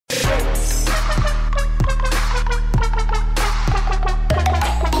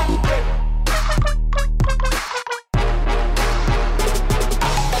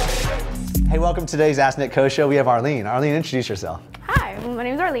today's Ask Nick Show, we have Arlene. Arlene, introduce yourself. Hi, my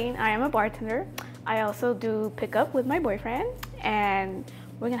name is Arlene. I am a bartender. I also do pickup with my boyfriend, and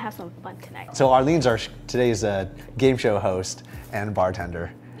we're gonna have some fun tonight. So Arlene's today's game show host and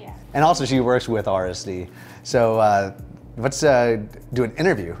bartender. Yeah. And also she works with RSD. So let's do an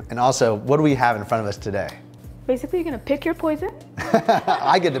interview. And also, what do we have in front of us today? Basically, you're gonna pick your poison.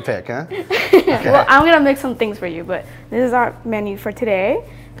 I get to pick, huh? Okay. Well, I'm gonna make some things for you, but this is our menu for today.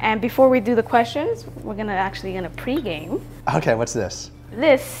 And before we do the questions, we're gonna pre-game. Okay, what's this?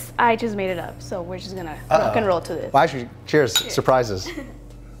 This, I just made it up, so we're just gonna rock and roll to this. Well, actually, cheers. Surprises.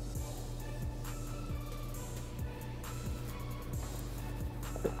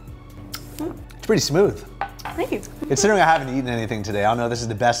 It's pretty smooth. Thank you. Considering I haven't eaten anything today, I don't know if this is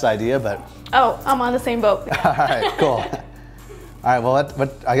the best idea, but... Oh, I'm on the same boat. All right, cool. All right, well,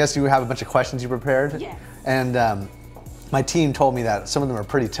 I guess you have a bunch of questions you prepared. Yeah. And my team told me that some of them are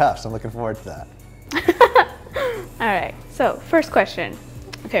pretty tough, so I'm looking forward to that. All right, so first question.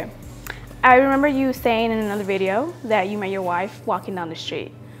 Okay, I remember you saying in another video that you met your wife walking down the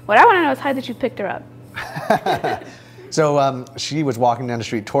street. What I want to know is, how did you pick her up? So she was walking down the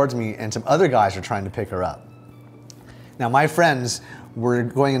street towards me, and some other guys were trying to pick her up. Now, my friends were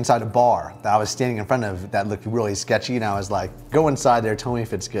going inside a bar that I was standing in front of that looked really sketchy, and I was like, go inside there, tell me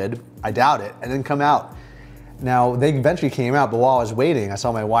if it's good. I doubt it, and then come out. Now, they eventually came out, but while I was waiting, I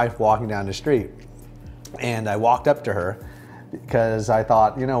saw my wife walking down the street. And I walked up to her because I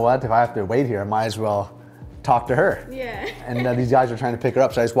thought, you know what, if I have to wait here, I might as well talk to her. Yeah. And these guys were trying to pick her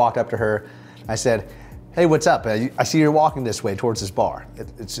up, so I just walked up to her. I said, hey, what's up? I see you're walking this way towards this bar.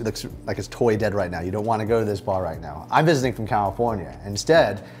 It looks like it's totally dead right now. You don't want to go to this bar right now. I'm visiting from California.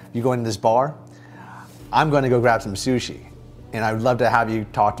 Instead, you go into this bar, I'm going to go grab some sushi. And I would love to have you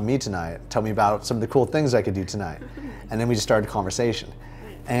talk to me tonight. Tell me about some of the cool things I could do tonight. And then we just started a conversation.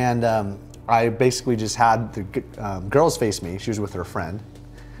 And I basically just had the girls face me. She was with her friend,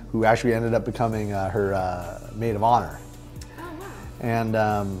 who actually ended up becoming her maid of honor. Oh, wow.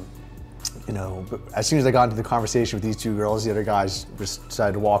 And you know, as soon as I got into the conversation with these two girls, the other guys just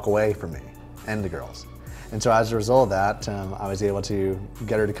decided to walk away from me and the girls. And so as a result of that, I was able to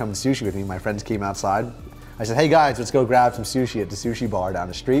get her to come to sushi with me. My friends came outside. I said, hey guys, let's go grab some sushi at the sushi bar down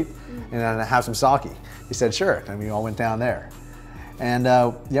the street and then have some sake. They said, sure, and we all went down there. And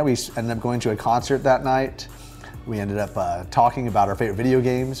yeah, we ended up going to a concert that night. We ended up talking about our favorite video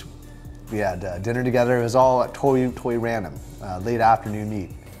games. We had dinner together. It was all totally random, late afternoon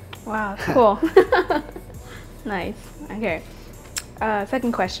meet. Wow, cool. Nice, okay.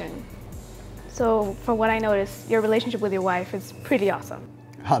 Second question. So from what I noticed, your relationship with your wife is pretty awesome.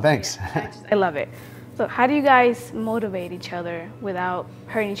 Oh, thanks. Yeah, I love it. So how do you guys motivate each other without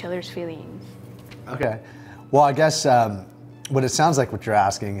hurting each other's feelings? Okay, well, I guess what it sounds like what you're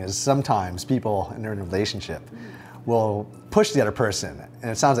asking is sometimes people in their relationship will push the other person, and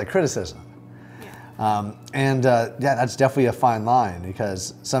it sounds like criticism. Yeah. Yeah, that's definitely a fine line,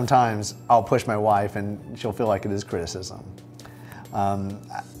 because sometimes I'll push my wife and she'll feel like it is criticism.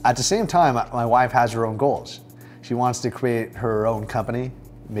 At the same time, my wife has her own goals. She wants to create her own company,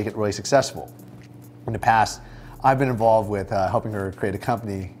 make it really successful. In the past, I've been involved with helping her create a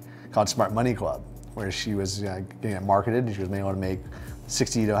company called Smart Money Club, where she was getting it marketed, and she was able to make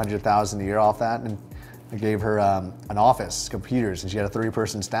 $60,000 to $100,000 a year off that. And I gave her an office, computers, and she had a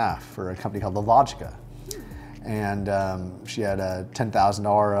 30-person staff for a company called Logica. And she had a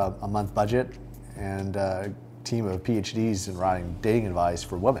 $10,000 a month budget and a team of PhDs in writing dating advice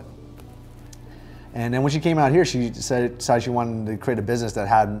for women. And then when she came out here, she decided she wanted to create a business that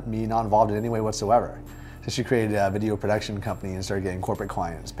had me not involved in any way whatsoever. So she created a video production company and started getting corporate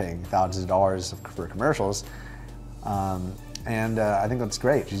clients, paying thousands of dollars for commercials. And I think that's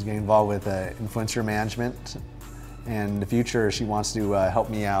great. She's getting involved with influencer management. And in the future, she wants to help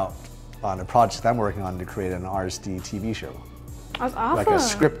me out on a project that I'm working on to create an RSD TV show. That's awesome. Like a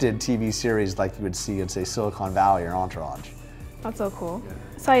scripted TV series like you would see in, say, Silicon Valley or Entourage. That's so cool. Yeah.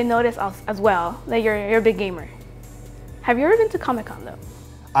 So I noticed as well that you're a big gamer. Have you ever been to Comic-Con though?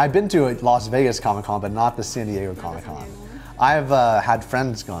 I've been to Las Vegas Comic-Con, but not the San Diego Comic-Con. I've had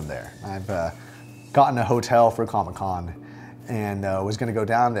friends gone there. I've gotten a hotel for Comic-Con and was going to go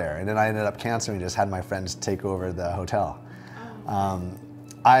down there, and then I ended up canceling and just had my friends take over the hotel.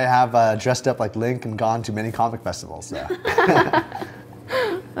 I have dressed up like Link and gone to many comic festivals. So.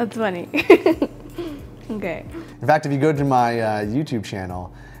 That's funny. Okay. In fact, if you go to my YouTube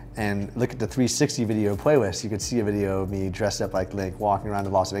channel and look at the 360 video playlist, you could see a video of me dressed up like Link walking around the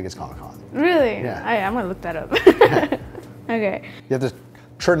Las Vegas Comic Con. Really? Yeah. I'm gonna look that up. Okay. You have to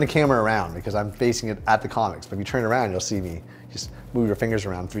turn the camera around because I'm facing it at the comics. But if you turn around, you'll see me. Just move your fingers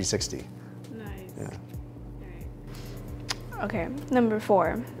around 360. Nice. Okay, number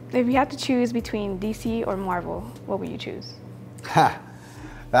 4. If you had to choose between DC or Marvel, what would you choose? Ha,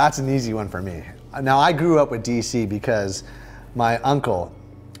 that's an easy one for me. Now, I grew up with DC because my uncle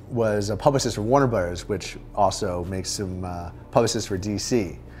was a publicist for Warner Brothers, which also makes some publicists for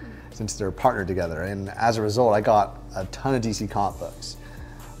DC, since they're partnered together. And as a result, I got a ton of DC comic books.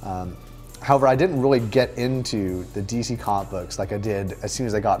 However, I didn't really get into the DC comic books like I did as soon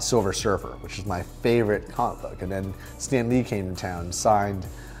as I got Silver Surfer, which was my favorite comic book. And then Stan Lee came to town and signed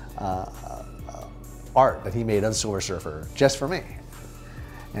art that he made of Silver Surfer just for me.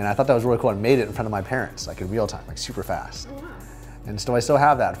 And I thought that was really cool. I made it in front of my parents, like in real time, like super fast. Oh, wow. And so I still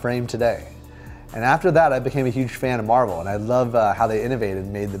have that framed today. And after that, I became a huge fan of Marvel, and I love how they innovated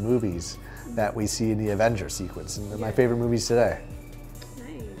and made the movies that we see in the Avengers sequence, and they're my favorite movies today.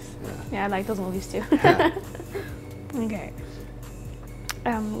 Nice. Yeah, I like those movies too. Okay.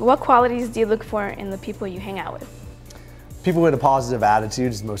 What qualities do you look for in the people you hang out with? People with a positive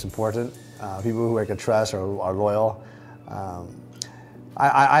attitude is the most important. People who I can trust or are loyal.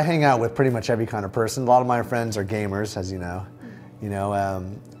 I hang out with pretty much every kind of person. A lot of my friends are gamers, as you know.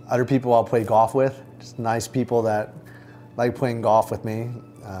 Other people I'll play golf with, just nice people that like playing golf with me.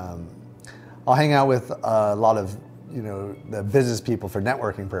 I'll hang out with a lot of, the business people for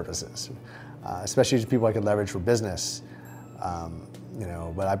networking purposes, especially people I can leverage for business.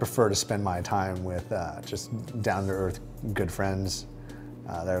 But I prefer to spend my time with just down-to-earth good friends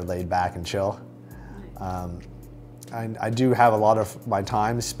that are laid back and chill. I do have a lot of my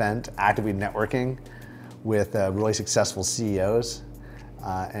time spent actively networking with really successful CEOs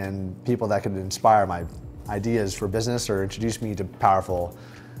and people that could inspire my ideas for business or introduce me to powerful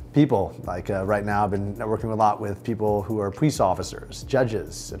people. Like right now, I've been networking a lot with people who are police officers,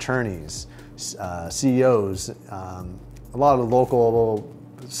 judges, attorneys, CEOs, a lot of local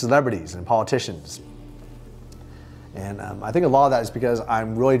celebrities and politicians. And I think a lot of that is because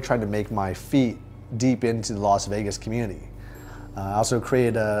I'm really trying to make my feet deep into the Las Vegas community. I also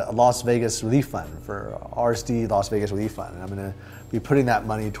created a Las Vegas Relief Fund for RSD Las Vegas Relief Fund, and I'm going to be putting that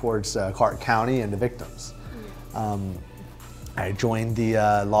money towards Clark County and the victims. I joined the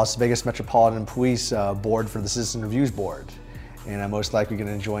Las Vegas Metropolitan Police Board for the Citizen Reviews Board, and I'm most likely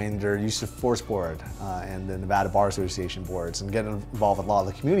going to join their Use of Force Board and the Nevada Bar Association boards and get involved with a lot of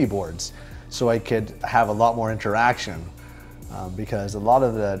the community boards so I could have a lot more interaction because a lot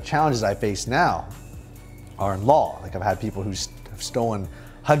of the challenges I face now are in law. Like I've had people who have stolen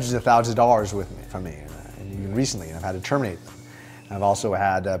hundreds of thousands of dollars from me, and even recently, and I've had to terminate them. And I've also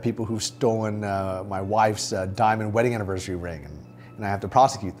had people who've stolen my wife's diamond wedding anniversary ring, and I have to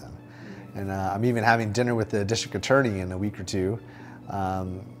prosecute them. And I'm even having dinner with the district attorney in a week or two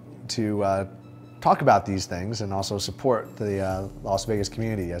to talk about these things and also support the Las Vegas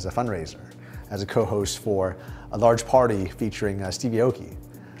community as a fundraiser, as a co-host for a large party featuring Stevie Aoki.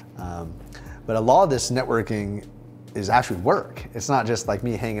 But a lot of this networking is actually work. It's not just like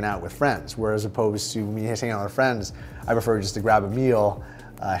me hanging out with friends, whereas opposed to me hanging out with friends, I prefer just to grab a meal,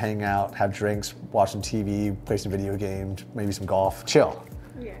 hang out, have drinks, watch some TV, play some video games, maybe some golf, chill.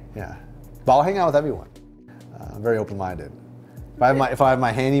 Yeah. But I'll hang out with everyone. I'm very open-minded. If I have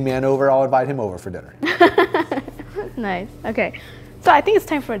my handyman over, I'll invite him over for dinner. Nice. Okay. So I think it's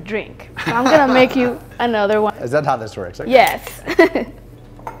time for a drink. So I'm gonna make you another one. Is that how this works? Okay. Yes.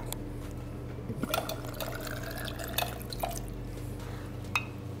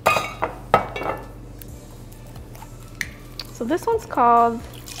 So this one's called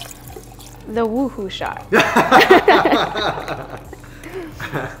the Woohoo Shot.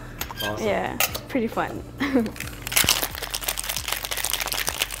 Awesome. Yeah, pretty fun.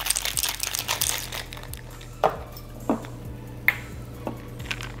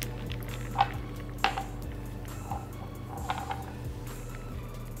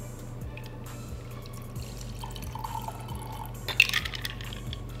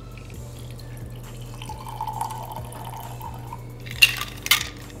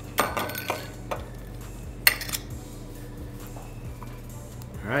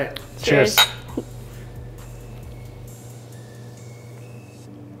 All right. Cheers.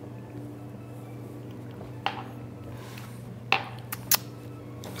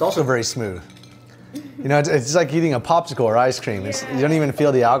 It's also very smooth. It's like eating a popsicle or ice cream. You don't even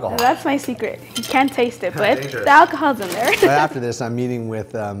feel the alcohol. That's my secret. You can't taste it, but the alcohol's in there. Right after this, I'm meeting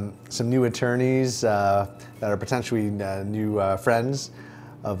with some new attorneys that are potentially new friends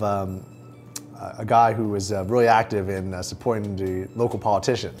of a guy who was really active in supporting the local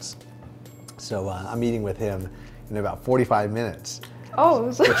politicians. So I'm meeting with him in about 45 minutes.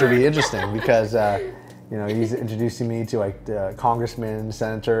 Oh. Which will be interesting because he's introducing me to like congressmen,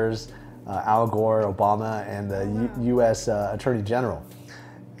 senators, Al Gore, Obama, and the U.S. Attorney General.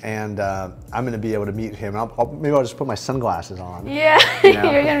 And I'm going to be able to meet him. Maybe I'll just put my sunglasses on. Yeah, you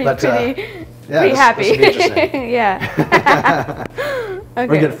know? you're going to be pretty happy. This will be interesting. Yeah. Okay.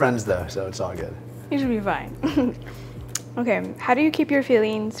 We're good friends though, so it's all good. You should be fine. Okay, how do you keep your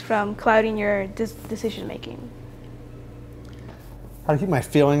feelings from clouding your decision making? How to keep my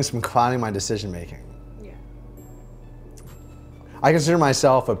feelings from clouding my decision making? Yeah. I consider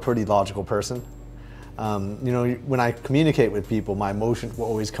myself a pretty logical person. You know, when I communicate with people, my emotion will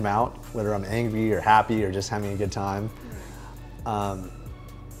always come out, whether I'm angry or happy or just having a good time.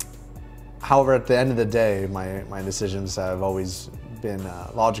 However, at the end of the day, my decisions have always been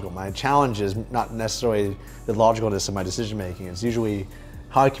logical. My challenge is not necessarily the logicalness of my decision making. It's usually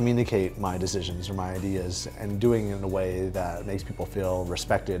how I communicate my decisions or my ideas and doing it in a way that makes people feel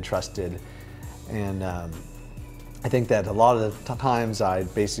respected, trusted. And I think that a lot of the times I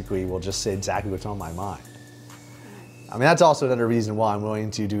basically will just say exactly what's on my mind. I mean, that's also another reason why I'm willing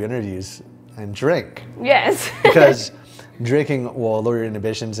to do interviews and drink. Yes. Because drinking will lower your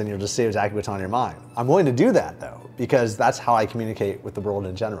inhibitions and you'll just say exactly what's on your mind. I'm willing to do that though, because that's how I communicate with the world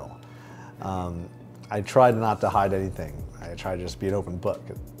in general. I try not to hide anything. I try to just be an open book,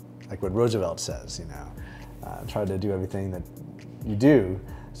 like what Roosevelt says, you know. Try to do everything that you do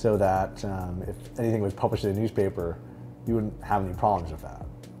so that if anything was published in a newspaper, you wouldn't have any problems with that.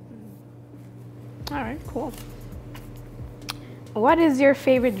 All right, cool. What is your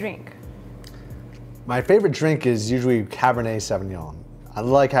favorite drink? My favorite drink is usually Cabernet Sauvignon. I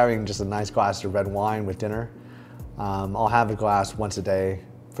like having just a nice glass of red wine with dinner. I'll have a glass once a day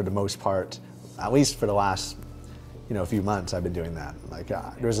for the most part, at least for the last few months I've been doing that. Like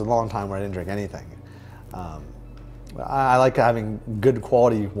there was a long time where I didn't drink anything. I like having good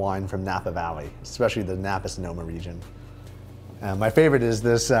quality wine from Napa Valley, especially the Napa-Sonoma region. My favorite is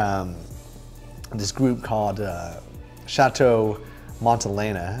this group called Chateau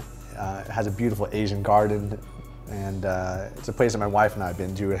Montelena. It has a beautiful Asian garden, and it's a place that my wife and I have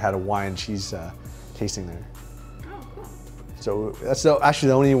been to. It had a wine and cheese tasting there. Oh, cool. So that's actually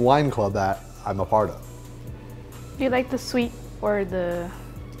the only wine club that I'm a part of. Do you like the sweet or the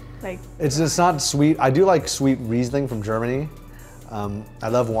like? It's not sweet. I do like sweet Riesling from Germany. I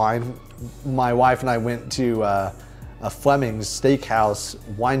love wine. My wife and I went to a Fleming's Steakhouse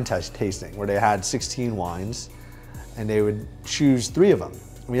wine tasting where they had 16 wines, and they would choose 3 of them.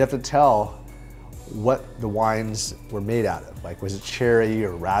 We have to tell what the wines were made out of. Like, was it cherry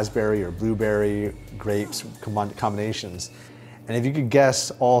or raspberry or blueberry, grapes, combinations. And if you could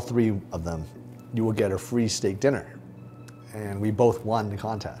guess all 3 of them, you will get a free steak dinner. And we both won the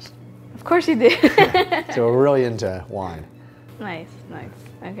contest. Of course you did. So we're really into wine. Nice, nice.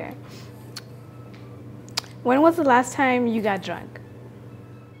 Okay. When was the last time you got drunk?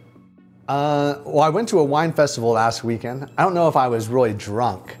 Well, I went to a wine festival last weekend. I don't know if I was really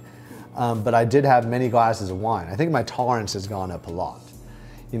drunk, but I did have many glasses of wine. I think my tolerance has gone up a lot.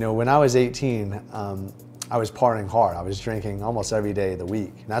 You know, when I was 18, I was partying hard. I was drinking almost every day of the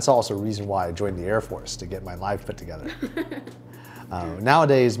week. And that's also a reason why I joined the Air Force, to get my life put together.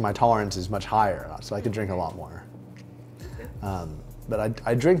 Nowadays, my tolerance is much higher, so I can drink a lot more. But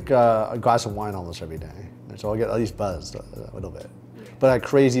I drink a glass of wine almost every day, so I'll get at least buzzed a little bit. But I'm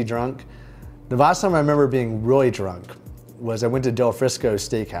crazy drunk. The last time I remember being really drunk was I went to Del Frisco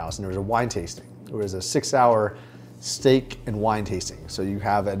Steakhouse, and there was a wine tasting. It was a 6-hour steak and wine tasting. So you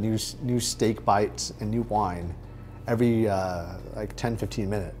have a new steak bites and new wine every like 10, 15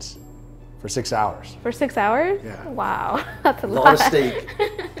 minutes for 6 hours. For 6 hours? Yeah. Wow, that's a lot. A lot of steak,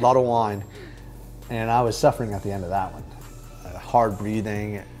 a lot of wine. And I was suffering at the end of that one. Hard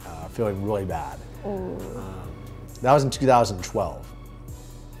breathing, feeling really bad. That was in 2012.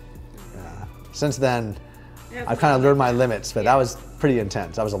 Since then, I've kind of learned my limits, but that was pretty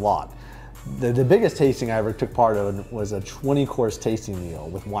intense. That was a lot. The biggest tasting I ever took part of was a 20-course tasting meal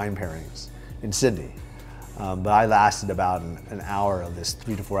with wine pairings in Sydney. But I lasted about an hour of this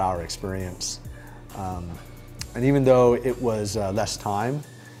 3 to 4 hour experience. And even though it was less time,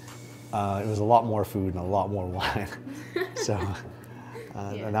 it was a lot more food and a lot more wine. So,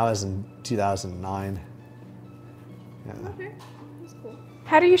 and that was in 2009. Yeah. Okay, that's cool.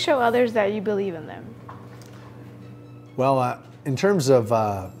 How do you show others that you believe in them? Well, in terms of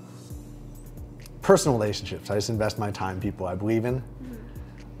personal relationships, I just invest my time in people I believe in.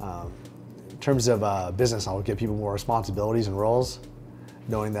 In terms of business, I'll give people more responsibilities and roles,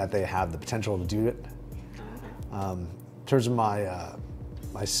 knowing that they have the potential to do it. In terms of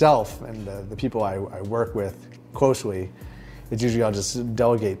myself and the people I work with closely, it's usually I'll just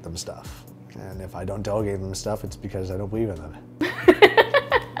delegate them stuff. And if I don't delegate them stuff, it's because I don't believe in them.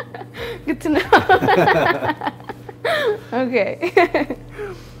 Good to know. Okay.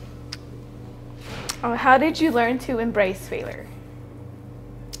 How did you learn to embrace failure?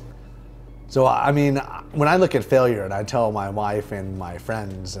 So, I mean, when I look at failure, and I tell my wife and my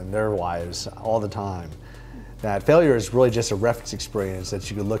friends and their wives all the time, that failure is really just a reference experience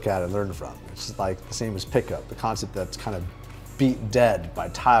that you can look at and learn from. It's like the same as pickup, the concept that's kind of beat dead by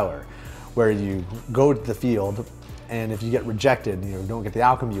Tyler, where you go to the field, and if you get rejected, you don't get the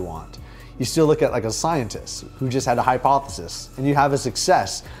outcome you want, you still look at like a scientist who just had a hypothesis, and you have a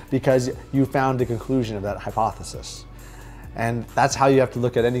success because you found the conclusion of that hypothesis. And that's how you have to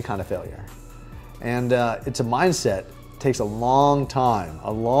look at any kind of failure. And it's a mindset. It takes a long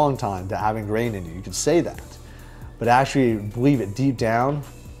time to have ingrained in you. You could say that, but actually believe it deep down,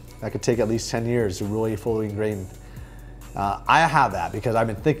 that could take at least 10 years to really fully ingrain. I have that because I've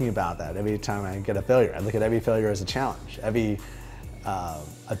been thinking about that every time I get a failure. I look at every failure as a challenge, every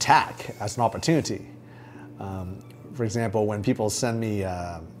attack as an opportunity. For example, when people send me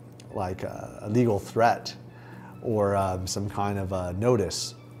like a legal threat or some kind of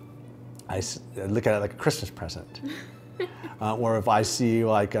notice, I look at it like a Christmas present. Or if I see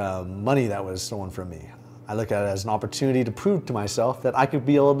like money that was stolen from me, I look at it as an opportunity to prove to myself that I could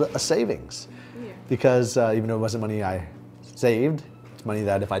build a savings. Yeah. Because even though it wasn't money I saved, it's money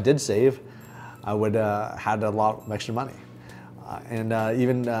that if I did save, I would had a lot of extra money. And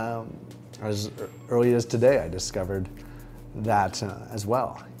even as early as today, I discovered that as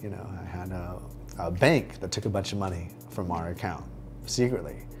well. You know, I had a bank that took a bunch of money from our account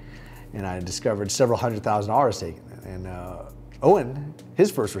secretly, and I discovered several $100,000 taken. And Owen,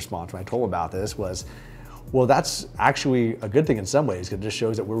 his first response when I told him about this was, well, that's actually a good thing in some ways, because it just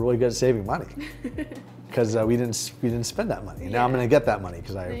shows that we're really good at saving money. Because we didn't spend that money. Now I'm going to get that money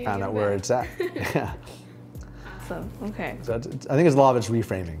because I found out where it's at. Yeah. Awesome. Okay. So I think it's a lot of it's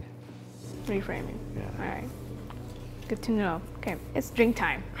reframing. Reframing. Yeah. All right. Good to know. Okay, it's drink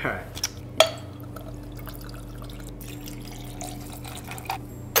time. All right.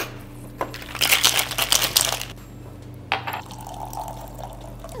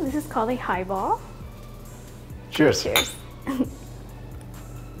 This is called a highball. Cheers. Cheers. A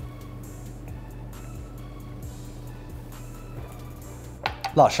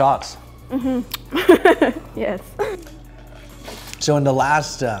lot of shots. Mm-hmm. Yes. So in the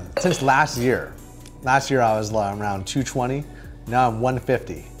last, since last year I was around 220, now I'm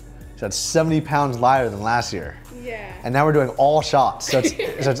 150. So that's 70 pounds lighter than last year. Yeah. And now we're doing all shots. So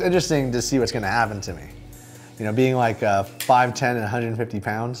it's interesting to see what's gonna happen to me. You know, being like 5'10" and 150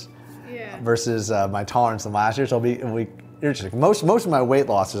 pounds versus my tolerance in last year. So it'll be interesting. Most of my weight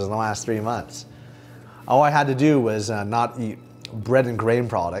loss was in the last 3 months. All I had to do was not eat bread and grain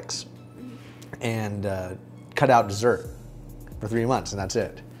products and cut out dessert for 3 months, and that's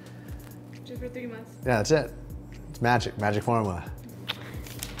it. Just for 3 months? Yeah, that's it. It's magic formula.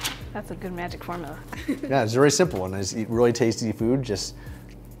 That's a good magic formula. Yeah, it's very simple, and I just eat really tasty food, just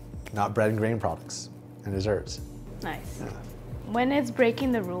not bread and grain products and desserts. Nice. Yeah. When is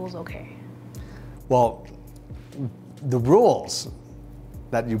breaking the rules okay? Well, the rules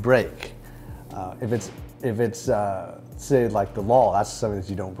that you break, if it's say like the law, that's something that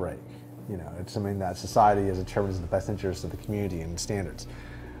you don't break. You know, it's something that society has determined is in the best interest of the community and standards.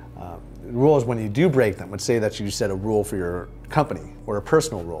 The rules, when you do break them, would say that you set a rule for your company or a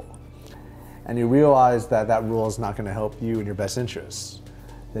personal rule, and you realize that that rule is not going to help you in your best interests.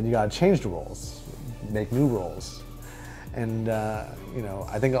 Then you got to change the rules, make new rules, and you know,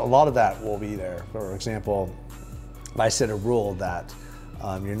 I think a lot of that will be there. For example, if I set a rule that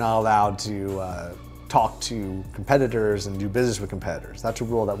you're not allowed to talk to competitors and do business with competitors. That's a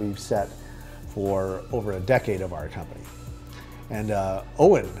rule that we've set for over a decade of our company. And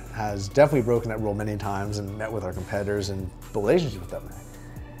Owen has definitely broken that rule many times and met with our competitors and built relationships with them.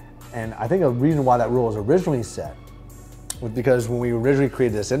 And I think a reason why that rule was originally set was because when we originally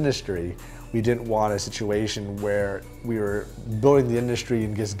created this industry, we didn't want a situation where we were building the industry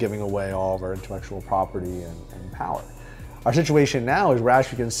and just giving away all of our intellectual property and power. Our situation now is we're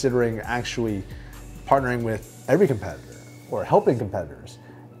actually considering partnering with every competitor or helping competitors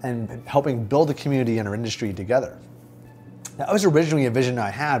and helping build a community in our industry together. That was originally a vision I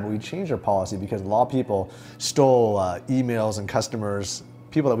had, but we changed our policy because a lot of people stole emails and customers,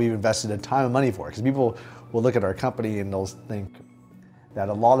 people that we've invested time and money for. Because people will look at our company and they'll think that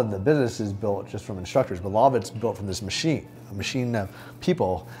a lot of the business is built just from instructors, but a lot of it's built from this machine, a machine of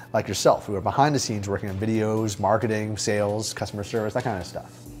people like yourself who are behind the scenes working on videos, marketing, sales, customer service, that kind of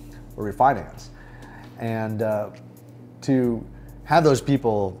stuff, or refinance. And to have those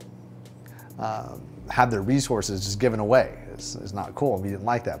people have their resources just given away, is not cool. We didn't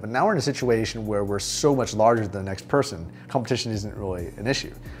like that. But now we're in a situation where we're so much larger than the next person. Competition isn't really an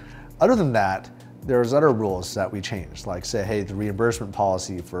issue. Other than that, there's other rules that we changed, like say, hey, the reimbursement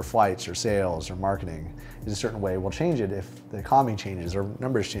policy for flights or sales or marketing is a certain way. We'll change it if the economy changes or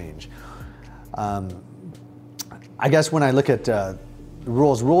numbers change. I guess when I look at the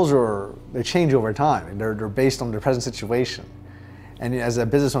rules they change over time, and they're based on the present situation. And as a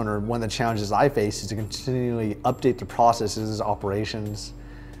business owner, one of the challenges I face is to continually update the processes, operations,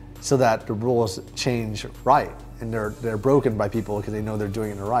 so that the rules change right, and they're broken by people because they know they're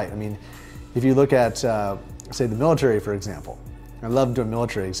doing it right. I mean, if you look at, say, the military, for example, I love doing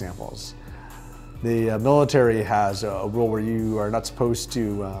military examples. The military has a rule where you are not supposed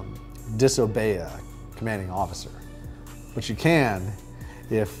to disobey a commanding officer, but you can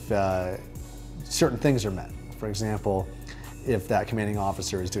if certain things are met. For example, if that commanding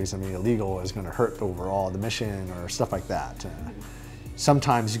officer is doing something illegal, is going to hurt overall the mission or stuff like that.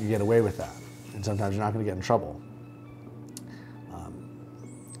 Sometimes you can get away with that, and sometimes you're not going to get in trouble.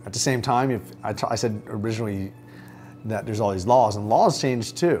 At the same time, I said originally that there's all these laws, and laws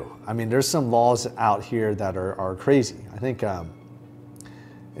change too. I mean, there's some laws out here that are crazy. I think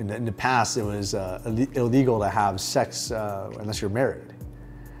in the past it was illegal to have sex unless you're married.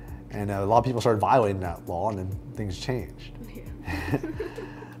 And a lot of people started violating that law, and then things changed.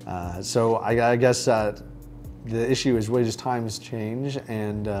 Yeah. So I guess the issue is really just times change,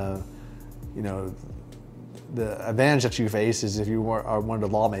 and you know, the advantage that you face is if you are one of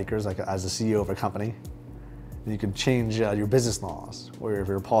the lawmakers, like as the CEO of a company, you can change your business laws, or if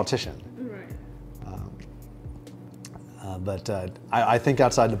you're a politician. Right. But I think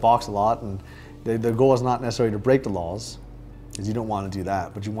outside the box a lot, and the goal is not necessarily to break the laws, because you don't want to do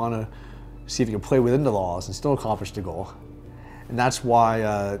that, but you want to see if you can play within the laws and still accomplish the goal. And that's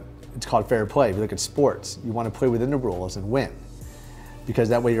why it's called fair play. If you look at sports, you want to play within the rules and win, because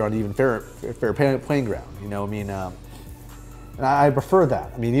that way you're on even fair playing ground. You know, I mean, and I prefer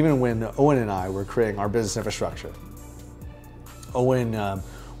that. I mean, even when Owen and I were creating our business infrastructure, Owen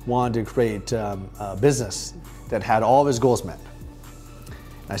wanted to create a business that had all of his goals met.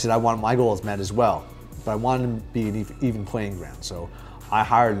 And I said, I want my goals met as well, but I wanted to be an even playing ground. So I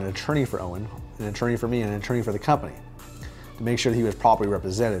hired an attorney for Owen, an attorney for me, and an attorney for the company to make sure that he was properly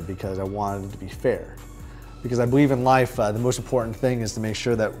represented, because I wanted it to be fair. Because I believe in life, the most important thing is to make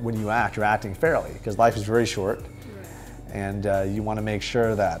sure that when you act, you're acting fairly, because life is very short. Right. And you want to make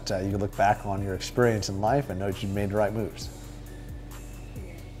sure that you look back on your experience in life and know that you made the right moves.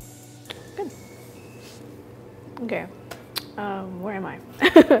 Good. Okay, where am I?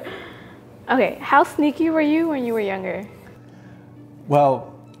 Okay, how sneaky were you when you were younger?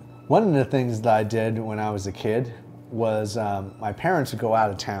 Well, one of the things that I did when I was a kid was my parents would go out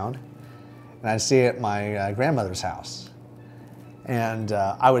of town, and I'd stay at my grandmother's house. And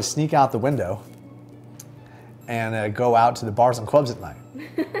I would sneak out the window and go out to the bars and clubs at night.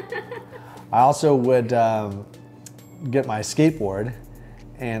 I also would get my skateboard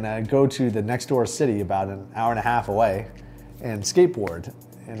and go to the next door city about an hour and a half away and skateboard.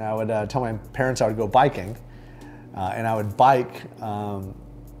 And I would tell my parents I would go biking, and I would bike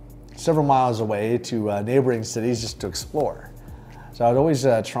several miles away to neighboring cities just to explore. So I was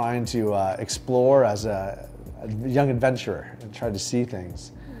always trying to explore as a young adventurer and try to see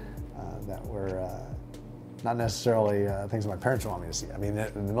things that were not necessarily things that my parents wanted me to see. I mean,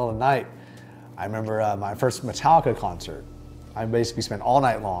 in the middle of the night, I remember my first Metallica concert. I basically spent all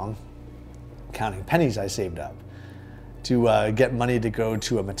night long counting pennies I saved up to get money to go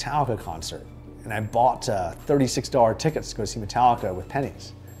to a Metallica concert. And I bought $36 tickets to go see Metallica with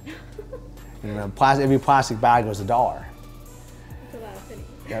pennies. And every plastic bag was $1. That's a lot of pennies.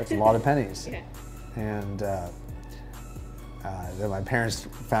 Yeah, it's a lot of pennies. Yeah. And then my parents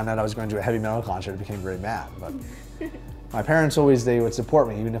found out I was going to a heavy metal concert and became very mad. But my parents always, they would support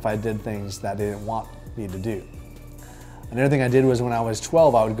me even if I did things that they didn't want me to do. Another thing I did was when I was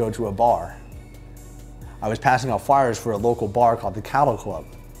 12, I would go to a bar. I was passing out flyers for a local bar called the Cattle Club,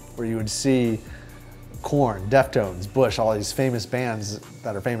 where you would see Korn, Deftones, Bush, all these famous bands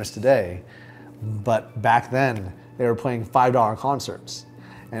that are famous today. But back then, they were playing $5 concerts.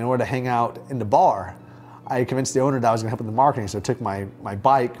 And in order to hang out in the bar, I convinced the owner that I was going to help with the marketing. So I took my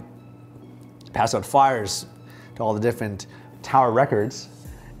bike, passed out flyers to all the different Tower Records,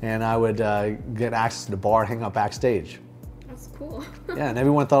 and I would get access to the bar and hang out backstage. That's cool. Yeah, and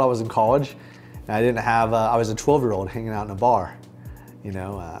everyone thought I was in college. And I didn't have, I was a 12-year-old hanging out in a bar, you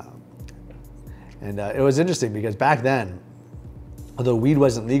know. And it was interesting because back then, although weed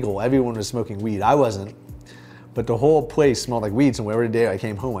wasn't legal, everyone was smoking weed. I wasn't, but the whole place smelled like weed. So every day I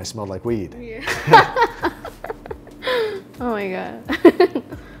came home, I smelled like weed. Yeah. Oh my God.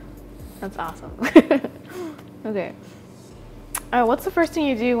 That's awesome. Okay. What's the first thing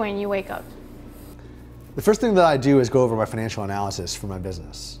you do when you wake up? The first thing that I do is go over my financial analysis for my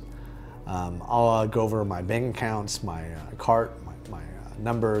business. I'll go over my bank accounts, my cart, my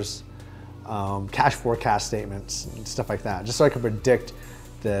numbers, cash forecast statements, and stuff like that, just so I can predict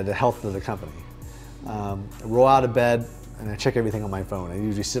the health of the company. I roll out of bed and I check everything on my phone. I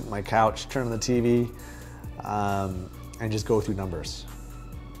usually sit on my couch, turn on the TV, and just go through numbers.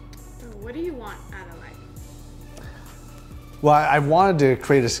 What do you want out of life? Well, I wanted to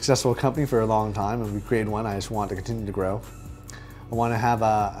create a successful company for a long time, and we created one. I just want to continue to grow. I want to have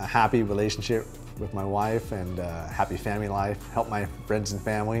a happy relationship with my wife and a happy family life, help my friends and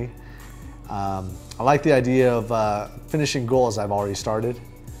family. I like the idea of finishing goals I've already started.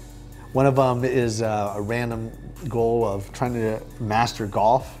 One of them is a random goal of trying to master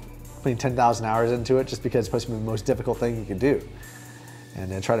golf, putting 10,000 hours into it just because it's supposed to be the most difficult thing you can do.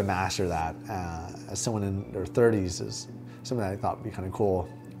 And then try to master that as someone in their 30s is something that I thought would be kind of cool.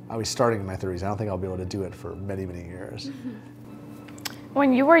 I was starting in my 30s. I don't think I'll be able to do it for many, many years.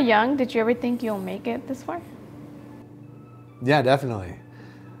 When you were young, did you ever think you'll make it this far? Yeah, definitely.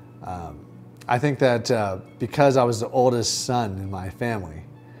 I think that because I was the oldest son in my family,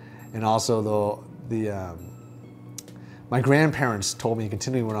 and also my grandparents told me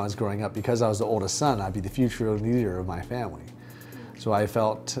continuing when I was growing up, because I was the oldest son, I'd be the future leader of my family. So I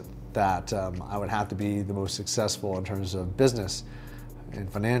felt that I would have to be the most successful in terms of business and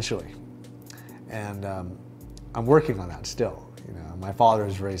financially. And I'm working on that still. You know, my father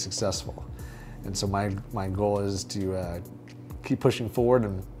is very successful. And so my goal is to keep pushing forward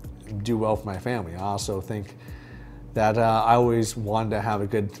and do well for my family. I also think that I always wanted to have a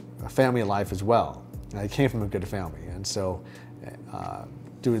good family life as well. I came from a good family, and so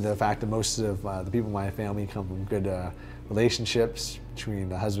due to the fact that most of the people in my family come from good relationships between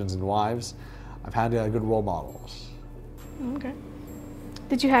the husbands and wives, I've had good role models. Okay.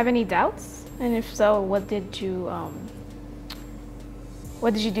 Did you have any doubts? And if so, what did you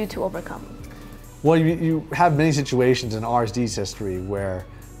do to overcome them? Well, you have many situations in RSD's history where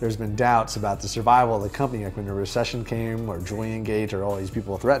there's been doubts about the survival of the company, like when the recession came or Julian Gate or all these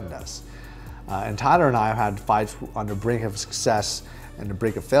people threatened us. And Tyler and I have had fights on the brink of success and the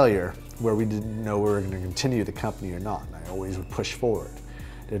brink of failure where we didn't know we were going to continue the company or not. And I always would push forward,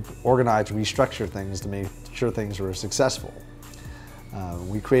 to organize, restructure things to make sure things were successful.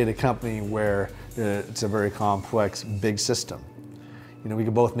 We created a company where it's a very complex, big system. You know, we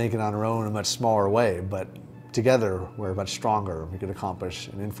could both make it on our own in a much smaller way, but together we're much stronger. We could accomplish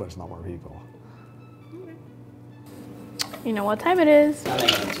and influence a lot more people. You know what time it is? Not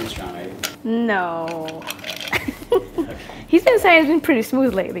making it too strong, are you? No. He's been saying it's been pretty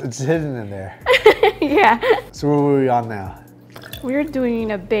smooth lately. It's hidden in there. Yeah. So what are we on now? We're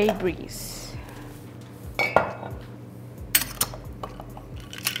doing a Bay Breeze.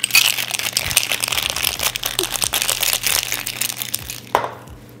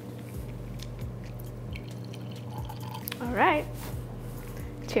 All right.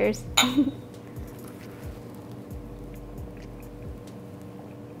 Cheers.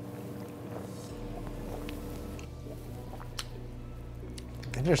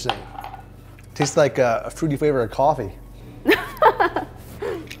 Interesting. Tastes like a fruity flavor of coffee.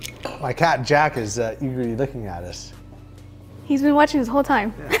 My cat Jack is eagerly looking at us. He's been watching this whole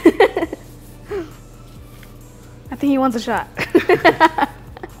time. Yeah. I think he wants a shot.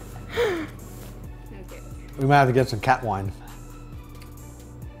 We might have to get some cat wine.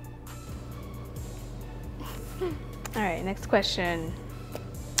 All right, next question.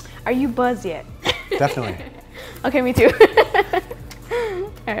 Are you buzzed yet? Definitely. Okay, me too.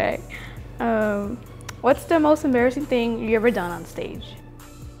 All right. What's the most embarrassing thing you ever done on stage?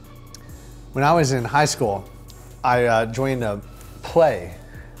 When I was in high school, I joined a play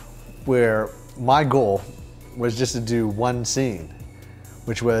where my goal was just to do one scene,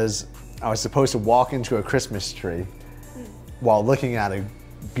 which was I was supposed to walk into a Christmas tree while looking at a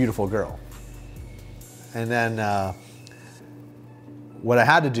beautiful girl. And then what I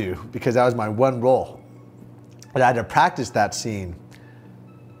had to do, because that was my one role, I had to practice that scene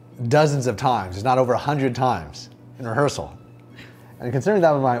dozens of times, if not over 100 times in rehearsal. And considering that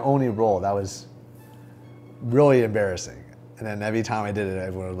was my only role, that was really embarrassing. And then every time I did it,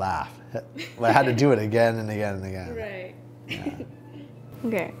 everyone would laugh. Well, I had to do it again and again and again. Right. Yeah.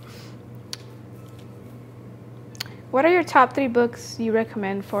 Okay. What are your top 3 books you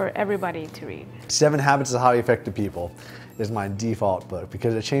recommend for everybody to read? 7 Habits of Highly Effective People is my default book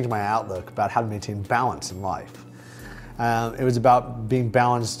because it changed my outlook about how to maintain balance in life. It was about being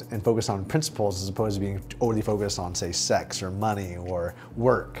balanced and focused on principles as opposed to being overly focused on, say, sex or money or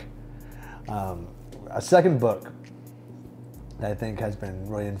work. A second book that I think has been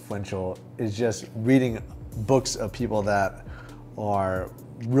really influential is just reading books of people that are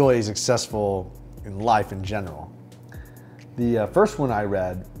really successful in life in general. The first one I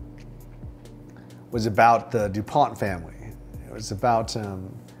read was about the DuPont family. It was about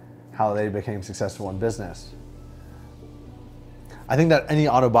how they became successful in business. I think that any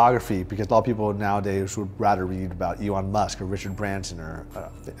autobiography, because a lot of people nowadays would rather read about Elon Musk or Richard Branson or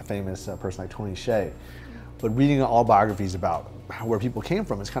a famous person like Tony Hsieh, but reading autobiographies about where people came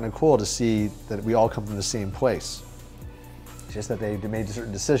from, it's kind of cool to see that we all come from the same place. It's just that they made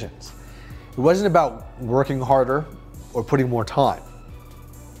certain decisions. It wasn't about working harder or putting more time.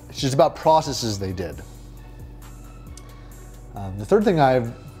 It's just about processes they did. The third thing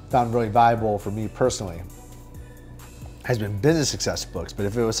I've found really valuable for me personally has been business success books, but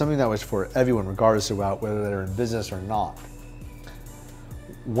if it was something that was for everyone, regardless of whether they're in business or not,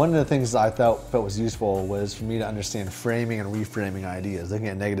 one of the things that I felt was useful was for me to understand framing and reframing ideas, looking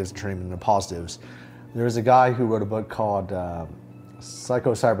at negatives and turning them into positives. There was a guy who wrote a book called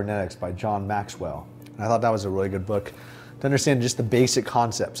Psycho-Cybernetics by John Maxwell, and I thought that was a really good book to understand just the basic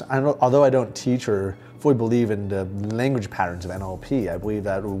concepts. Although I don't teach or fully believe in the language patterns of NLP, I believe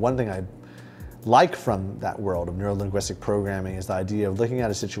that one thing I like from that world of neuro-linguistic programming is the idea of looking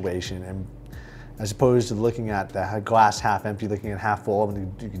at a situation and as opposed to looking at the glass half empty, looking at half full,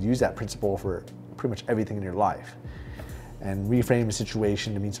 and you could use that principle for pretty much everything in your life and reframe the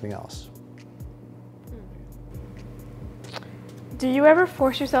situation to mean something else. Do you ever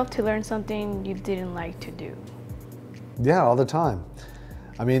force yourself to learn something you didn't like to do? Yeah, all the time.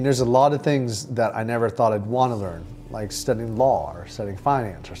 I mean, there's a lot of things that I never thought I'd want to learn, like studying law or studying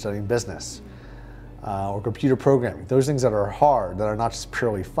finance or studying business. Or computer programming, those things that are hard, that are not just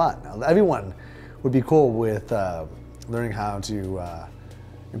purely fun. Now, everyone would be cool with learning how to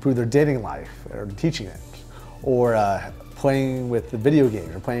improve their dating life or teaching it, or playing with the video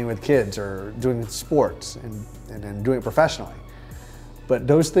games, or playing with kids, or doing sports and doing it professionally. But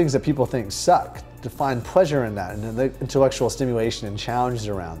those things that people think suck, to find pleasure in that and the intellectual stimulation and challenges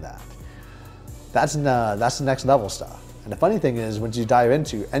around that, that's the next level stuff. And the funny thing is, once you dive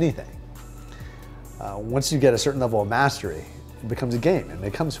into anything, once you get a certain level of mastery, it becomes a game and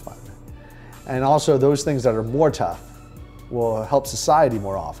it becomes fun. And also those things that are more tough will help society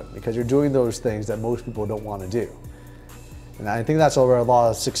more often because you're doing those things that most people don't want to do. And I think that's where a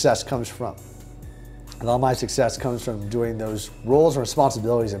lot of success comes from. A lot of my success comes from doing those roles and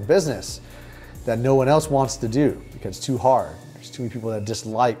responsibilities in business that no one else wants to do because it's too hard. There's too many people that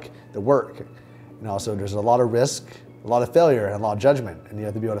dislike the work. And also there's a lot of risk, a lot of failure, and a lot of judgment, and you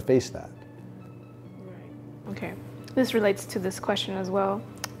have to be able to face that. Okay, this relates to this question as well.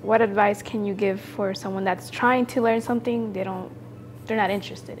 What advice can you give for someone that's trying to learn something they're not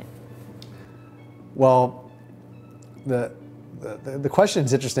interested in? Well, the question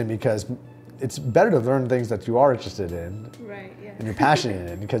is interesting because it's better to learn things that you are interested in, right? Yeah. And you're passionate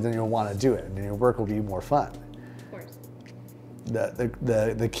in, because then you'll want to do it, and your work will be more fun. Of course.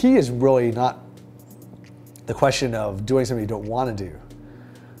 The key is really not the question of doing something you don't want to do,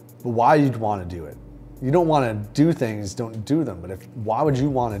 but why you'd want to do it. You don't want to do things, don't do them. But why would you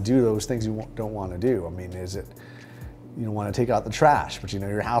want to do those things you don't want to do? I mean, is it you don't want to take out the trash, but you know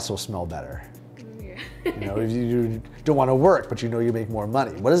your house will smell better? Yeah. You know, if you don't want to work, but you know you make more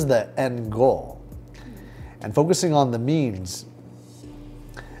money. What is the end goal? And focusing on the means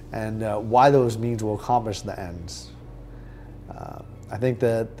and why those means will accomplish the ends. I think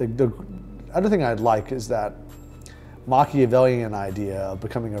that the other thing I'd like is that Machiavellian idea of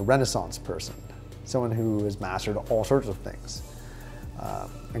becoming a Renaissance person. Someone who has mastered all sorts of things.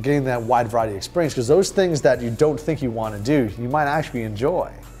 And getting that wide variety of experience, because those things that you don't think you want to do, you might actually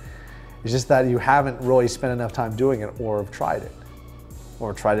enjoy. It's just that you haven't really spent enough time doing it or have tried it.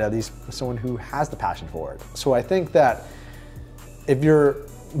 Or tried it at least with someone who has the passion for it. So I think that if you're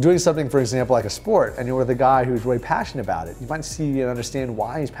doing something, for example, like a sport, and you're with a guy who's really passionate about it, you might see and understand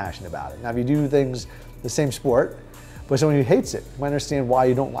why he's passionate about it. Now, if you do things, the same sport, but someone who hates it, you might understand why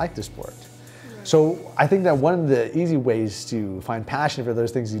you don't like the sport. So I think that one of the easy ways to find passion for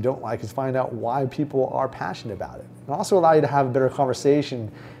those things you don't like is find out why people are passionate about it. And also allow you to have a better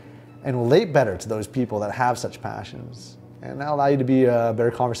conversation and relate better to those people that have such passions. And that'll allow you to be a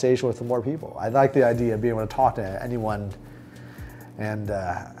better conversation with more people. I like the idea of being able to talk to anyone and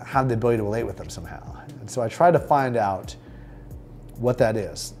have the ability to relate with them somehow. And so I try to find out what that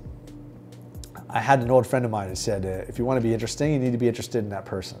is. I had an old friend of mine who said, if you want to be interesting, you need to be interested in that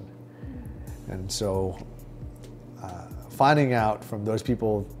person. And so finding out from those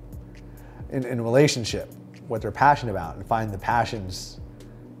people in a relationship what they're passionate about and find the passions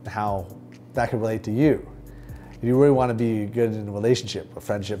and how that can relate to you. If you really want to be good in a relationship, a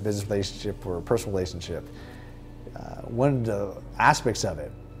friendship, business relationship, or a personal relationship, one of the aspects of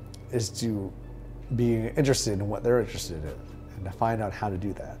it is to be interested in what they're interested in and to find out how to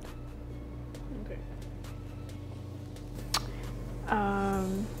do that. Okay.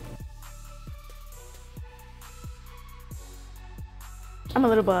 I'm a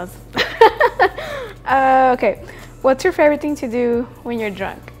little buzzed. Okay, what's your favorite thing to do when you're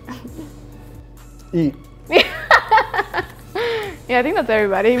drunk? Eat. Yeah, I think that's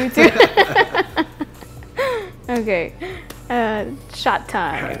everybody. Me too. Okay, shot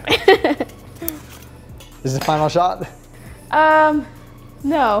time. Is this the final shot?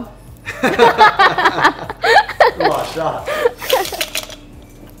 No. Lost shot.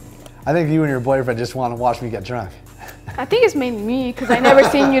 I think you and your boyfriend just want to watch me get drunk. I think it's mainly me because I never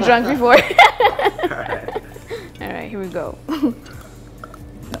seen you drunk before. All right, here we go.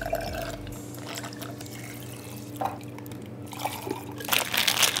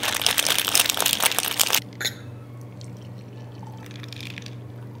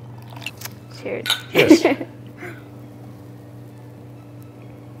 Cheers. Yes.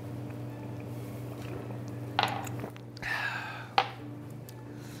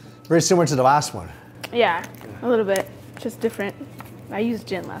 Very similar to the last one. Yeah, a little bit, just different. I used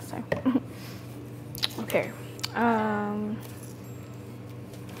gin last time. Okay.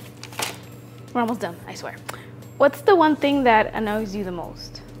 We're almost done, I swear. What's the one thing that annoys you the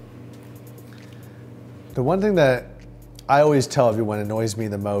most? The one thing that I always tell everyone annoys me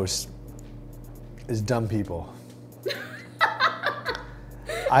the most is dumb people.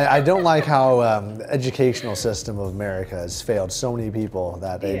 I don't like how the educational system of America has failed so many people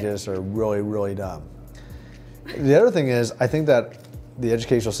that they just are really, really dumb. The other thing is, I think that the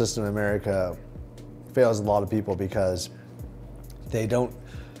educational system in America fails a lot of people because they don't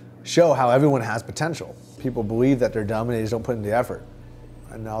show how everyone has potential. People believe that they're dumb and they just don't put in the effort.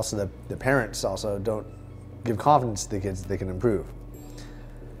 And also the parents also don't give confidence to the kids that they can improve.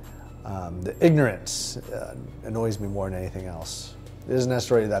 The ignorance annoys me more than anything else. It isn't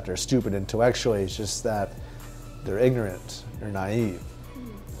necessarily that they're stupid intellectually, it's just that they're ignorant, they're naive,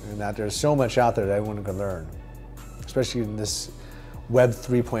 and that there's so much out there that everyone can learn, especially in this Web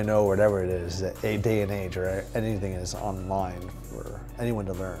 3.0 or whatever it is, a day and age, or anything is online for anyone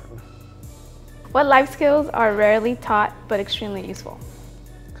to learn. What life skills are rarely taught but extremely useful?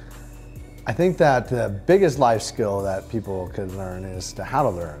 I think that the biggest life skill that people could learn is how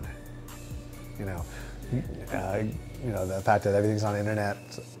to learn. You know, the fact that everything's on the internet,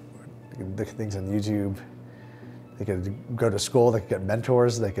 they can look at things on YouTube, they could go to school, they could get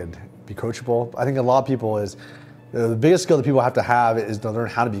mentors, they could be coachable. I think a lot of people the biggest skill that people have is to learn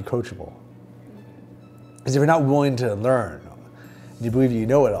how to be coachable. Because if you're not willing to learn, and you believe you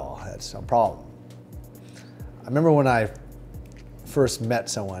know it all, that's a problem. I remember when I first met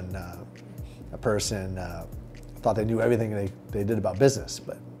someone, a person thought they knew everything they did about business,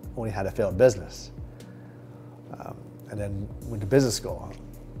 but only had a failed business. And then went to business school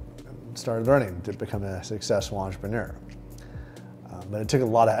and started learning to become a successful entrepreneur. But it took a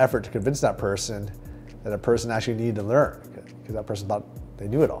lot of effort to convince that person that a person actually needed to learn, because that person thought they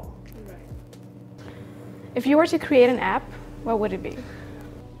knew it all. Right. If you were to create an app, what would it be?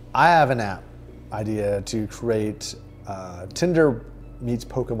 I have an app idea to create Tinder meets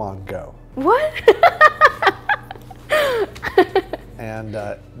Pokemon Go. What? And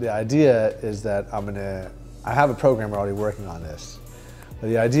the idea is that I have a programmer already working on this. But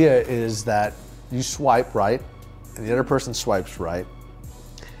the idea is that you swipe right, and the other person swipes right,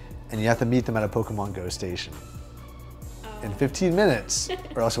 and you have to meet them at a Pokemon Go station in 15 minutes,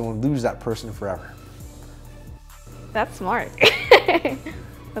 or else we'll lose that person forever. That's smart.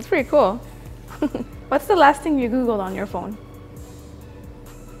 That's pretty cool. What's the last thing you Googled on your phone?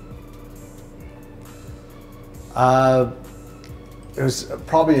 It was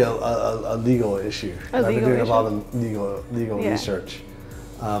probably a legal issue. I've been doing a lot of legal research.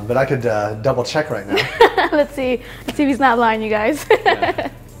 But I could double check right now. Let's see if he's not lying, you guys. Yeah.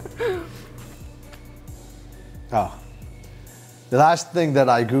 Oh. The last thing that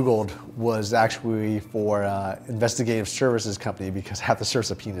I Googled was actually for investigative services company because I have to serve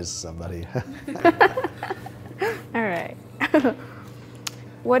subpoenas to somebody. All right.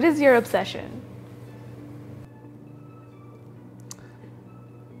 What is your obsession?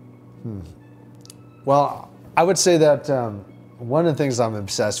 Well, I would say that one of the things I'm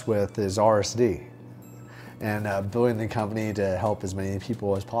obsessed with is RSD and building the company to help as many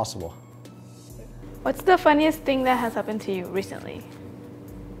people as possible. What's the funniest thing that has happened to you recently?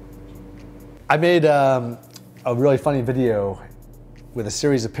 I made a really funny video with a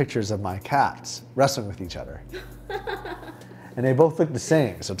series of pictures of my cats wrestling with each other. And they both look the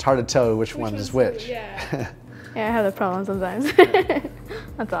same, so it's hard to tell which one is which. Yeah. Yeah, I have that problem sometimes.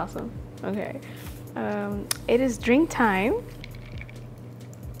 That's awesome. Okay. It is drink time.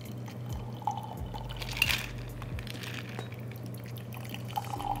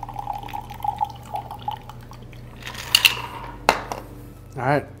 All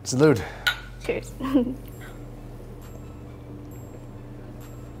right, salute. Cheers.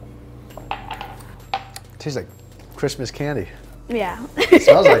 Tastes like Christmas candy. Yeah. It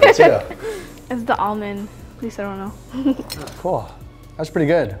smells like it too. It's the almond. At least I don't know. Cool. That's pretty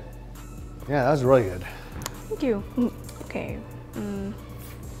good. Yeah, that was really good. Thank you. Okay.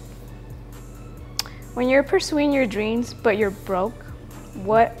 When you're pursuing your dreams but you're broke,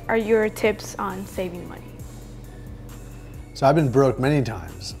 what are your tips on saving money? So I've been broke many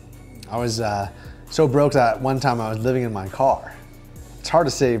times. I was so broke that one time I was living in my car. It's hard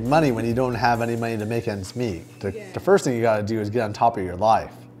to save money when you don't have any money to make ends meet. The first thing you gotta do is get on top of your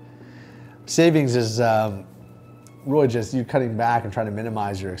life. Savings is really just you cutting back and trying to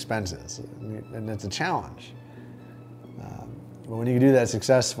minimize your expenses. And it's a challenge. But when you do that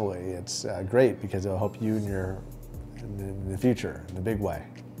successfully, it's great because it'll help you in the future in a big way.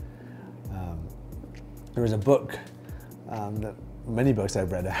 There was a book, many books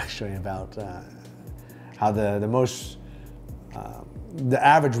I've read actually, about how the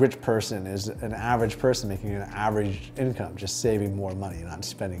average rich person is an average person making an average income, just saving more money, not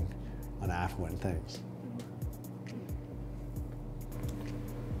spending on affluent things.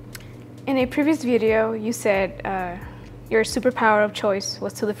 In a previous video, you said your superpower of choice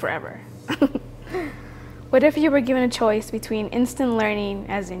was to live forever. What if you were given a choice between instant learning,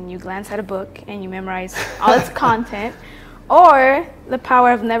 as in you glance at a book and you memorize all its content, or the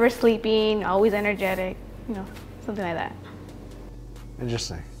power of never sleeping, always energetic, something like that?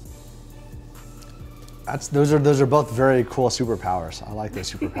 Interesting. Those are both very cool superpowers. I like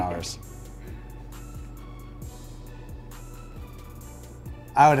those superpowers.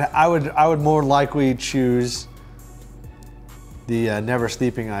 I would more likely choose the never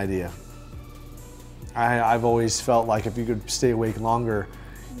sleeping idea. I've always felt like if you could stay awake longer,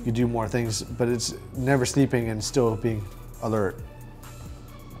 you could do more things, but it's never sleeping and still being alert.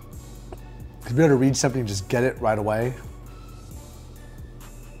 To be able to read something and just get it right away.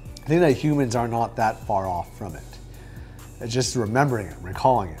 I think that humans are not that far off from it. It's just remembering it,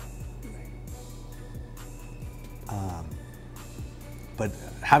 recalling it. But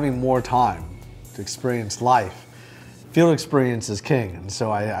having more time to experience life, field experience is king, and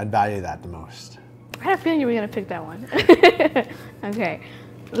so I value that the most. I had a feeling you were going to pick that one. Okay,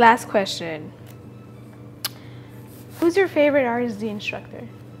 last question. Who's your favorite RSD instructor?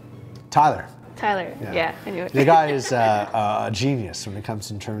 Tyler. Tyler, yeah, I knew it. The guy is a genius when it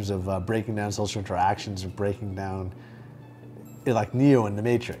comes in terms of breaking down social interactions and breaking down, like Neo in the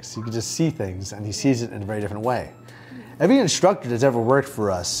Matrix. You can just see things and he sees it in a very different way. Every instructor that's ever worked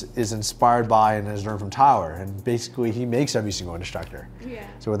for us is inspired by and has learned from Tyler, and basically he makes every single instructor. Yeah.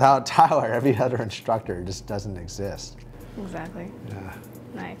 So without Tyler, every other instructor just doesn't exist. Exactly. Yeah.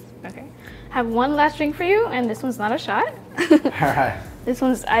 Nice, okay. I have one last drink for you, and this one's not a shot. All right. This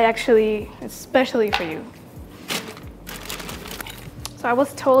one's, especially for you. So I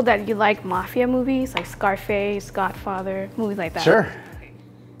was told that you like mafia movies, like Scarface, Godfather, movies like that. Sure.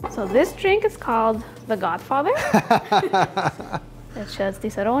 So this drink is called The Godfather. It's just Di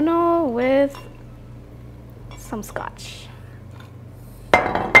Serono with some scotch.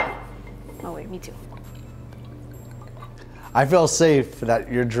 Oh wait, me too. I feel safe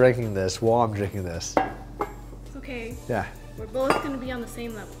that you're drinking this while I'm drinking this. It's okay. Yeah. We're both going to be on the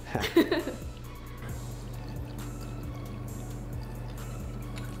same level.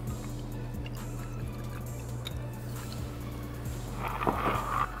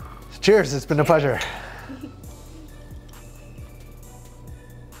 Cheers, it's been a pleasure.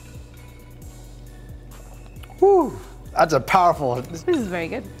 Woo, that's a powerful. This is very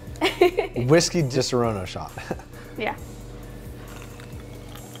good. Whiskey Di Serono shot. Yeah.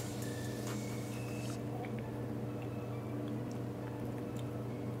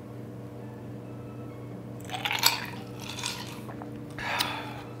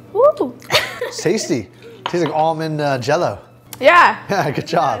 Woo! It's tasty. Tastes like almond jello. Yeah. Yeah, good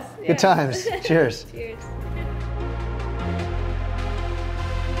job. Yes, good times. Cheers. Cheers.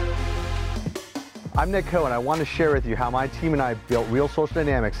 I'm Nick Coe, and I want to share with you how my team and I built Real Social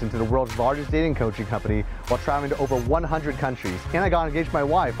Dynamics into the world's largest dating coaching company while traveling to over 100 countries, and I got engaged to my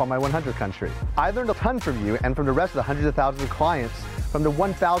wife on my 100th country. I learned a ton from you and from the rest of the hundreds of thousands of clients from the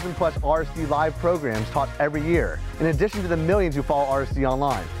 1,000 plus RSD live programs taught every year, in addition to the millions who follow RSD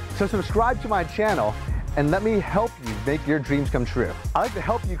online. So subscribe to my channel and let me help you make your dreams come true. I like to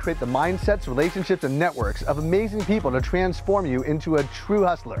help you create the mindsets, relationships, and networks of amazing people to transform you into a true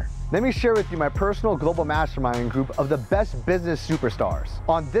hustler. Let me share with you my personal global mastermind group of the best business superstars.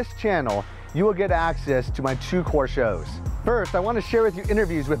 On this channel, you will get access to my 2 core shows. First, I want to share with you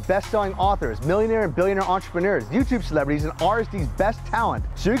interviews with best-selling authors, millionaire and billionaire entrepreneurs, YouTube celebrities, and RSD's best talent,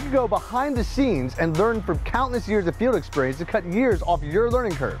 so you can go behind the scenes and learn from countless years of field experience to cut years off your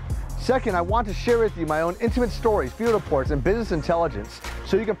learning curve. Second, I want to share with you my own intimate stories, field reports, and business intelligence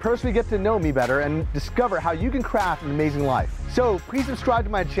so you can personally get to know me better and discover how you can craft an amazing life. So please subscribe to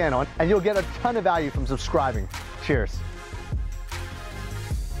my channel and you'll get a ton of value from subscribing. Cheers.